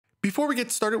Before we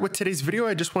get started with today's video,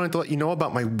 I just wanted to let you know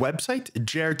about my website,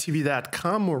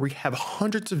 jrtv.com, where we have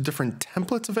hundreds of different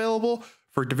templates available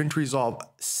for DaVinci Resolve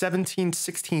 17,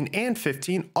 16, and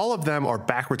 15. All of them are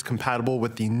backwards compatible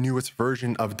with the newest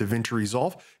version of DaVinci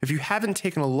Resolve. If you haven't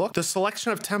taken a look, the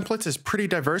selection of templates is pretty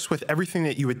diverse with everything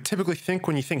that you would typically think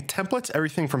when you think templates,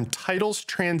 everything from titles,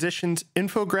 transitions,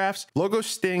 infographics, logo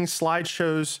stings,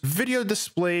 slideshows, video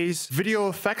displays, video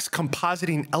effects,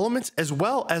 compositing elements, as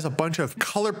well as a bunch of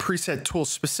color preset tools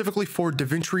specifically for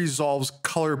DaVinci Resolve's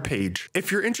color page.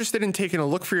 If you're interested in taking a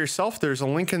look for yourself, there's a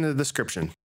link in the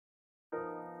description.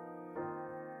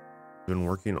 Been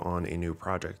working on a new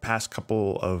project. Past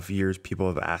couple of years, people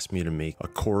have asked me to make a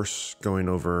course going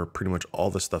over pretty much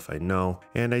all the stuff I know.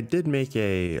 And I did make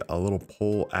a little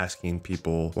poll asking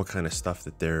people what kind of stuff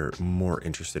that they're more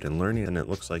interested in learning. And it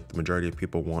looks like the majority of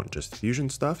people want just Fusion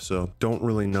stuff. So don't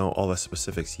really know all the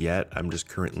specifics yet. I'm just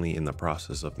currently in the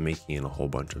process of making a whole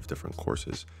bunch of different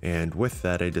courses. And with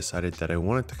that, I decided that I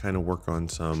wanted to kind of work on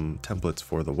some templates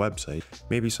for the website.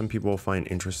 Maybe some people will find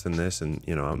interest in this, and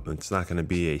it's not going to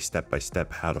be a step-by-step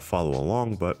how to follow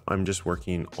along, but I'm just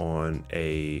working on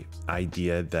a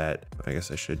idea that I guess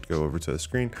I should go over to the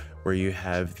screen, where you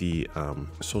have the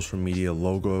social media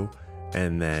logo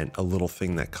and then a little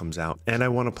thing that comes out. And I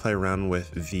want to play around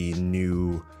with the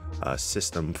new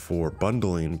system for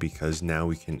bundling, because now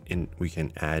we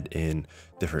can add in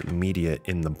different media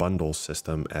in the bundle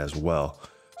system as well.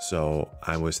 So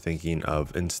I was thinking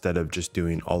of, instead of just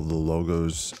doing all the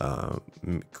logos,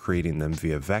 creating them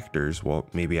via vectors, well,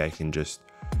 maybe I can just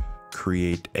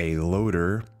create a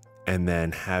loader and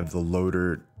then have the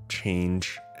loader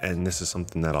change. And this is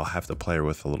something that I'll have to play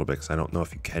with a little bit, because I don't know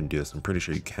if you can do this. I'm pretty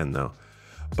sure you can though.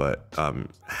 But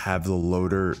have the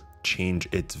loader change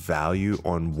its value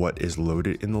on what is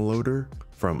loaded in the loader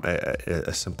from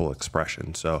a simple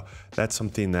expression. So that's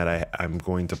something that I'm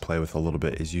going to play with a little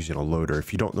bit, is using a loader.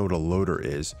 If you don't know what a loader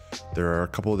is, there are a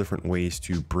couple of different ways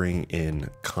to bring in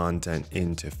content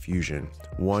into Fusion.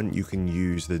 One, you can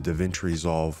use the DaVinci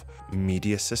Resolve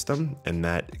media system, and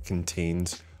that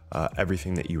contains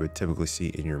everything that you would typically see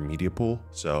in your media pool.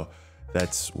 So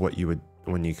that's what you would,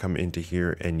 when you come into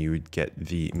here and you would get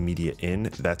the media in,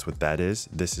 that's what that is.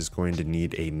 This is going to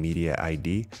need a media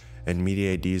ID, and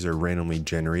media IDs are randomly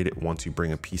generated once you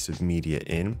bring a piece of media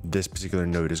in. This particular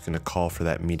node is going to call for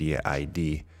that media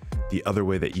ID. The other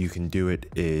way that you can do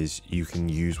it is you can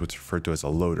use what's referred to as a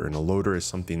loader, and a loader is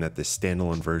something that the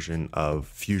standalone version of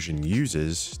Fusion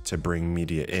uses to bring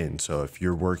media in. So if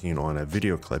you're working on a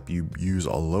video clip, you use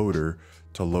a loader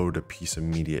to load a piece of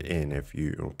media in. If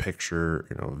you picture,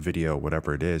 video,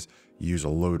 whatever it is, use a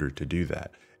loader to do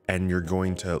that. And you're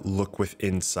going to look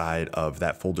inside of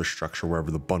that folder structure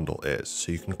wherever the bundle is.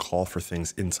 So you can call for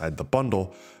things inside the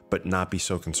bundle, but not be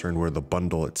so concerned where the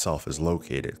bundle itself is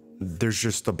located. There's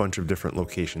just a bunch of different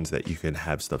locations that you can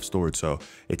have stuff stored. So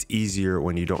it's easier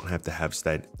when you don't have to have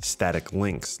static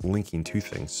links linking to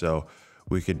things. So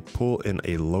we could pull in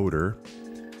a loader,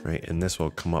 right? And this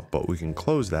will come up, but we can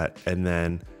close that. And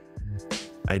then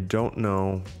I don't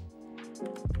know,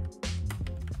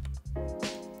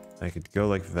 I could go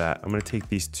like that. I'm going to take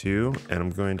these two and I'm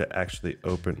going to actually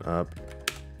open up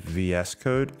VS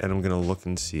Code, and I'm going to look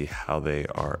and see how they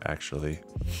are actually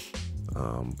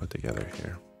put together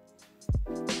here.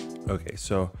 Okay,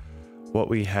 so what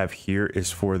we have here is,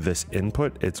 for this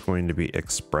input, it's going to be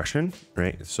expression,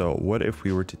 right? So what if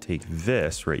we were to take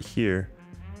this right here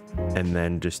and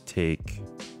then just take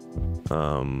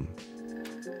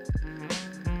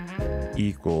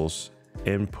equals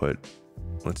input?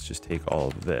 Let's just take all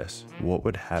of this. What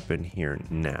would happen here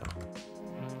now,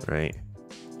 right?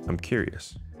 I'm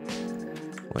curious.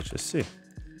 Let's just see.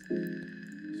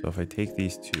 So if I take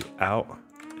these two out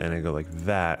and I go like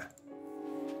that,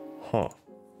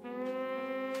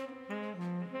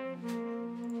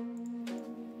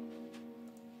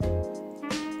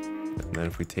 And then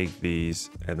if we take these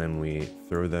and then we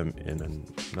throw them in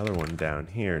another one down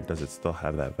here, does it still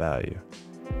have that value?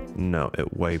 No,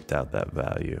 it wiped out that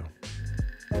value.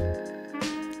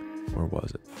 Or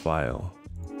was it file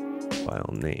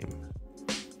name?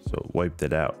 So it wiped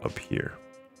it out up here.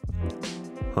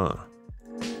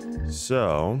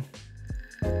 So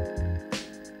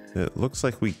it looks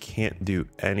like we can't do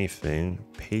anything.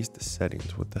 Paste the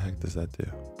settings. What the heck does that do?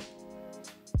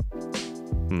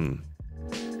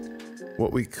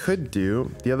 What we could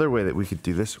do, the other way that we could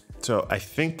do this, so I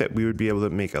think that we would be able to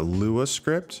make a Lua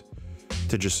script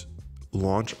to just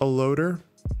launch a loader.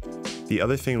 The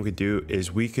other thing we could do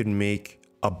is we could make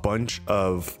a bunch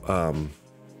of,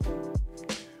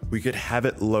 we could have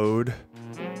it load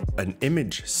an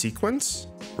image sequence,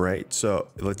 right? So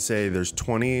let's say there's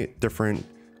 20 different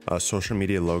social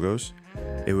media logos,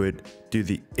 it would do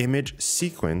the image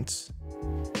sequence.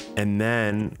 And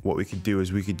then what we could do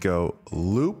is we could go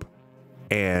loop,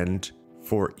 and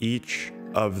for each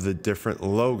of the different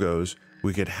logos,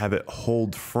 we could have it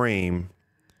hold frame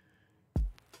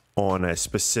on a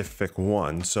specific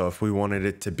one. So if we wanted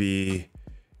it to be,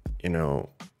 you know,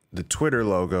 the Twitter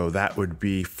logo, that would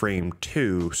be frame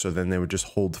 2. So then they would just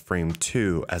hold frame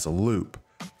 2 as a loop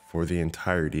for the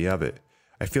entirety of it.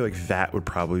 I feel like that would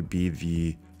probably be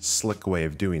the slick way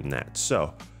of doing that.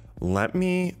 So let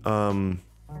me, how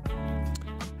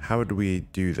would we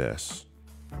do this?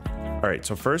 All right,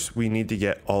 so first we need to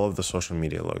get all of the social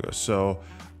media logos. So,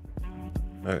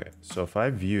 okay, so if I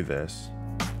view this,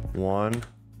 1,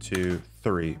 2,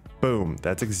 3, boom,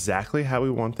 that's exactly how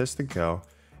we want this to go.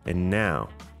 And now,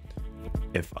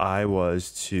 if I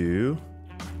was to,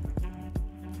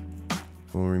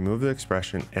 we'll remove the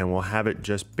expression and we'll have it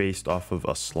just based off of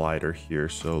a slider here.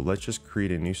 So let's just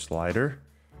create a new slider.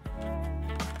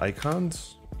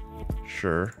 Icons,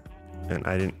 sure. And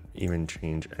I didn't even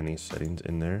change any settings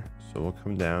in there. So we'll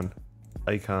come down,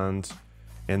 icons,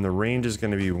 and the range is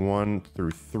going to be 1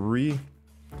 through 3.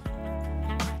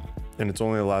 And it's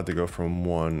only allowed to go from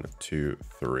 1 to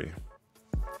 3.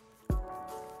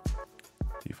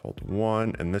 Default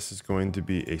 1, and this is going to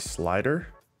be a slider.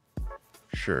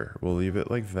 Sure, we'll leave it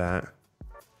like that.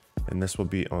 And this will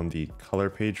be on the color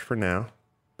page for now.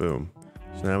 Boom.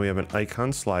 So now we have an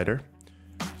icon slider.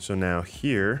 So now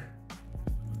here,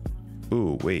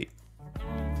 ooh, wait.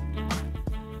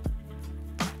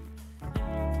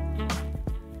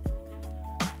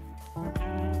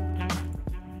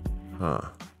 Huh.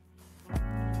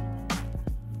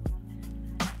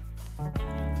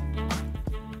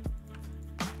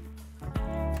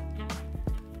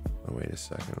 Oh, wait a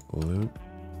second. Loop.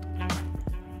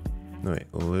 No,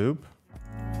 wait. Loop.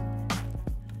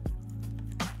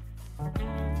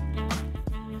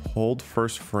 Hold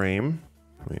first frame.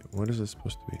 Wait, what is this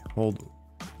supposed to be? Hold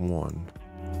 1.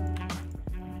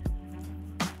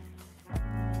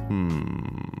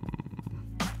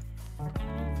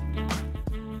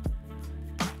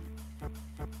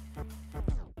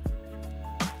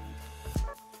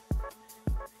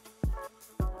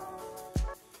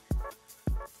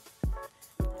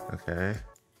 Okay,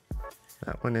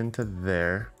 that went into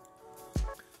there.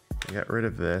 We got rid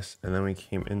of this, and then we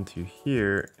came into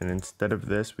here, and instead of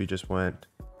this, we just went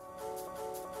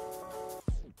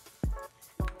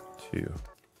 2.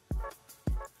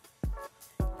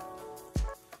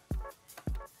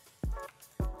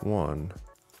 One,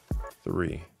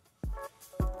 3,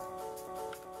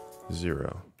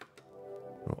 0.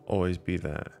 It'll always be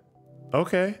that.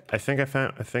 Okay, I think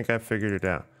I figured it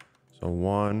out. So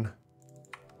 1,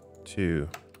 2,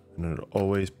 and it'll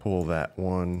always pull that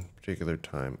one particular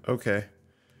time. Okay,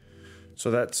 so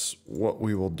that's what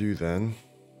we will do then.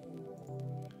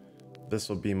 This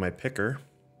will be my picker.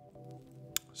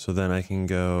 So then I can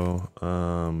go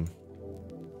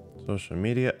social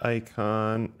media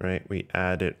icon, right? We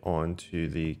add it onto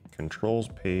the controls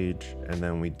page, and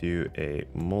then we do a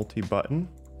multi button,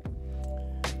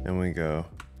 and we go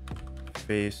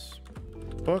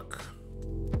Facebook,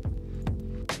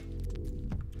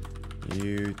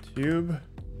 YouTube,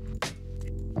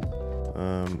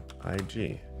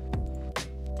 IG.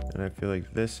 And I feel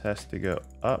like this has to go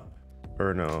up,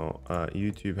 or no,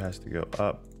 YouTube has to go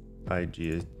up, IG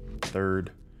is 3rd,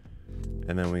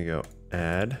 and then we go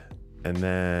add, and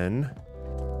then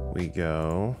we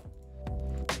go,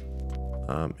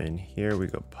 and here we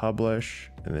go publish,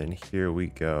 and then here we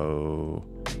go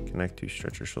connect to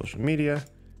Stretcher social media.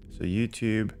 So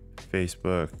YouTube,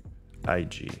 Facebook,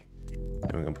 IG,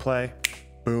 and we can play,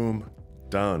 boom,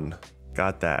 done.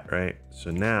 Got that, right?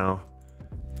 So now,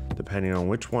 depending on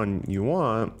which one you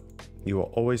want, you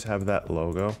will always have that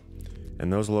logo,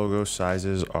 and those logo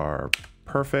sizes are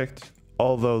perfect.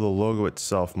 Although the logo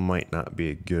itself might not be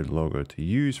a good logo to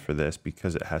use for this,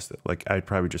 because it has to, like, I'd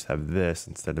probably just have this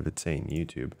instead of it saying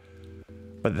YouTube.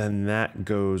 But then that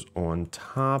goes on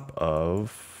top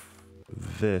of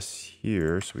this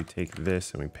here. So we take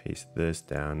this and we paste this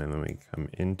down, and then we come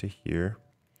into here.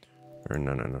 Or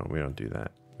no, we don't do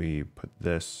that. We put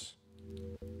this,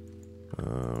 we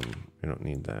don't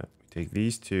need that. We take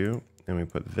these two and we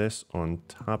put this on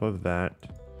top of that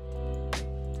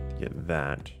to get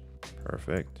that.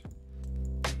 Perfect.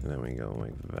 And then we go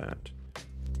like that.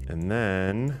 And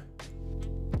then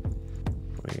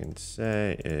what we can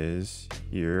say is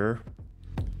here,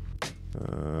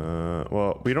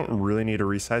 well, we don't really need to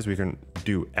resize. We can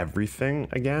do everything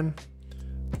again.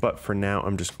 But for now,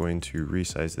 I'm just going to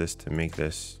resize this to make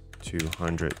this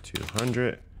 200,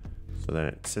 200. So then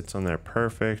it sits on there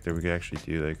perfect. Then we could actually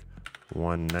do like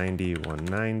 190,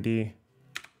 190.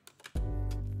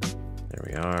 There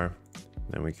we are.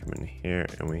 Then we come in here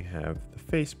and we have the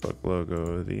Facebook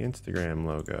logo, the Instagram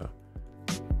logo.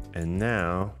 And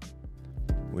now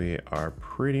we are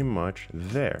pretty much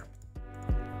there.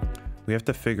 We have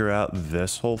to figure out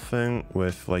this whole thing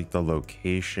with like the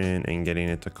location and getting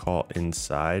it to call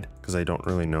inside, because I don't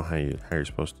really know how you're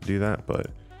supposed to do that, but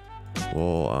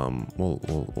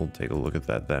we'll take a look at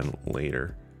that then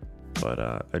later. But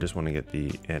I just want to get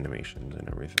the animations and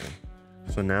everything.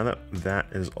 So now that that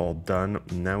is all done,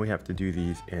 now we have to do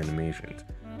these animations.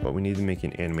 But we need to make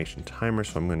an animation timer,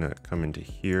 so I'm going to come into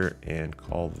here and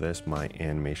call this my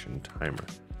animation timer.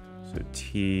 So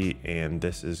T, and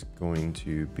this is going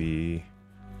to be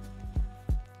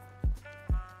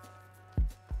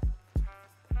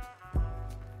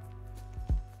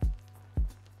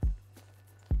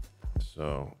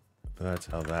so that's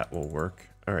how that will work.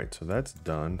 All right, so that's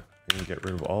done. I'm gonna get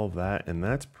rid of all of that, and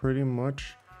that's pretty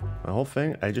much my whole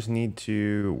thing. I just need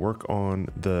to work on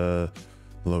the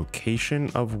location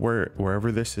of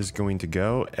wherever this is going to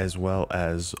go, as well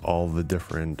as all the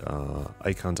different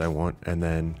icons I want, and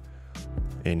then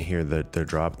in here the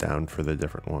drop down for the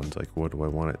different ones, like what do I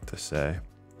want it to say.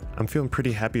 I'm feeling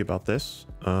pretty happy about this.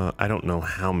 I don't know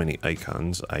how many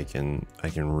icons I can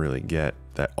really get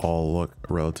that all look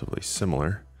relatively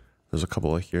similar. There's a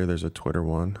couple of here. There's a Twitter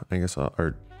one, I guess,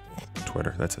 or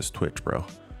Twitter, that says Twitch, bro.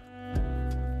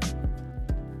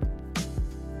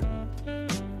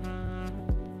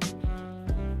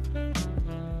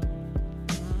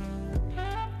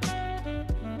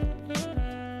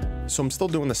 So I'm still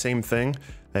doing the same thing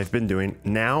that I've been doing.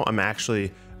 Now I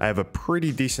have a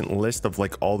pretty decent list of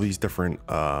like all these different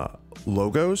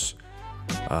logos.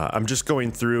 I'm just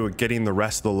going through getting the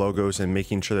rest of the logos and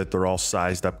making sure that they're all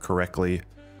sized up correctly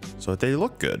so that they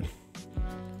look good.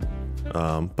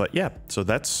 But yeah, so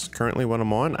that's currently what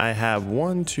I'm on. I have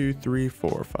 1, 2, 3,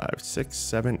 4, 5, 6,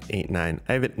 7, 8, 9.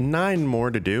 I have 9 more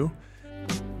to do.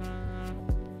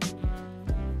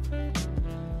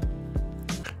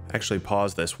 Actually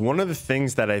pause this. One of the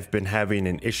things that I've been having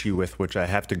an issue with, which I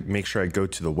have to make sure I go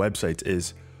to the websites,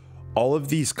 is all of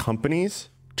these companies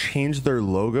change their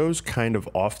logos kind of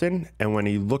often. And when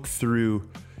you look through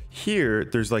here,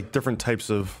 there's like different types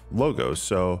of logos.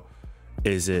 So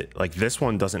is it like this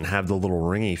one doesn't have the little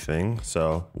ringy thing?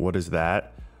 So what is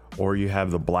that? Or you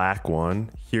have the black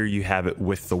one. Here you have it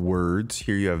with the words.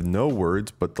 Here you have no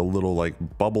words, but the little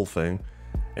like bubble thing.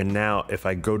 And now if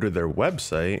I go to their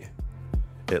website,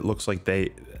 it looks like they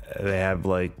have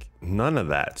like none of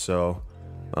that. So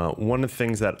one of the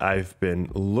things that I've been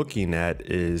looking at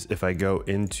is if I go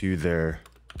into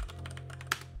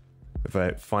if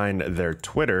I find their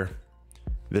Twitter,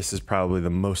 this is probably the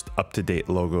most up-to-date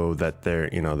logo that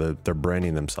they're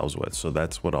branding themselves with. So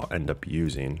that's what I'll end up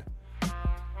using.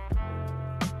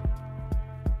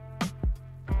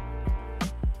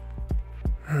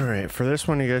 All right, for this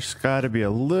one, you guys got to be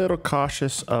a little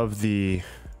cautious of they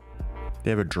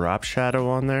have a drop shadow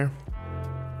on there.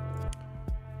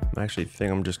 I actually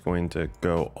think I'm just going to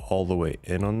go all the way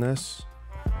in on this,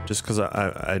 just because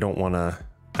I don't want to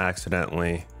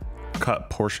accidentally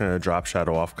cut portion of the drop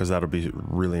shadow off, because that'll be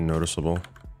really noticeable.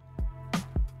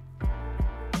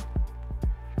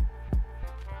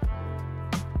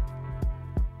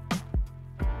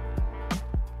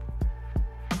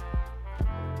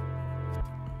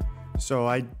 So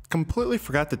I completely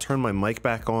forgot to turn my mic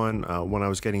back on when I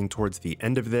was getting towards the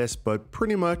end of this, but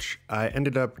pretty much I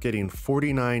ended up getting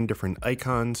 49 different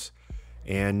icons.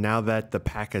 And now that the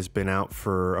pack has been out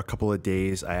for a couple of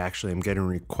days, I actually am getting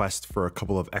requests for a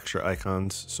couple of extra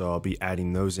icons. So I'll be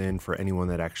adding those in for anyone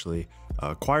that actually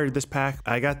acquired this pack.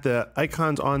 I got the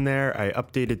icons on there. I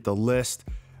updated the list.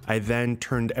 I then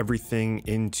turned everything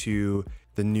into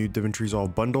the new DaVinci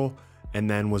Resolve bundle, and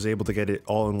then was able to get it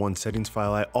all in one settings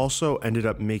file. I also ended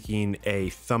up making a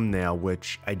thumbnail,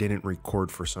 which I didn't record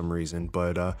for some reason,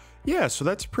 but yeah, so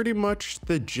that's pretty much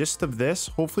the gist of this.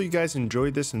 Hopefully you guys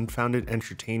enjoyed this and found it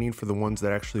entertaining for the ones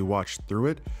that actually watched through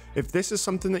it. If this is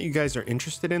something that you guys are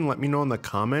interested in, let me know in the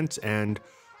comments, and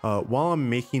while I'm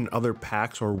making other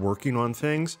packs or working on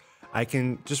things, I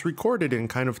can just record it and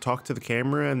kind of talk to the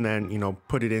camera and then, you know,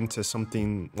 put it into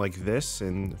something like this,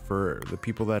 and for the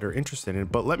people that are interested in it.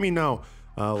 But let me know.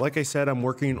 Like I said, I'm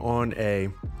working on a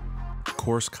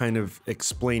course kind of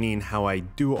explaining how I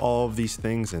do all of these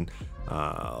things and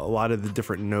a lot of the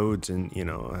different nodes, and you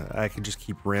know, I could just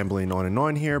keep rambling on and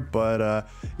on here, but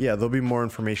yeah, there'll be more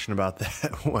information about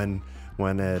that when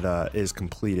it is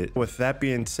completed. With that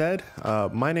being said,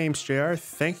 my name's JR.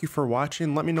 Thank you for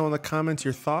watching. Let me know in the comments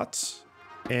your thoughts,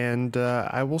 And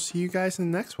I will see you guys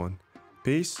in the next one.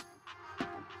 Peace.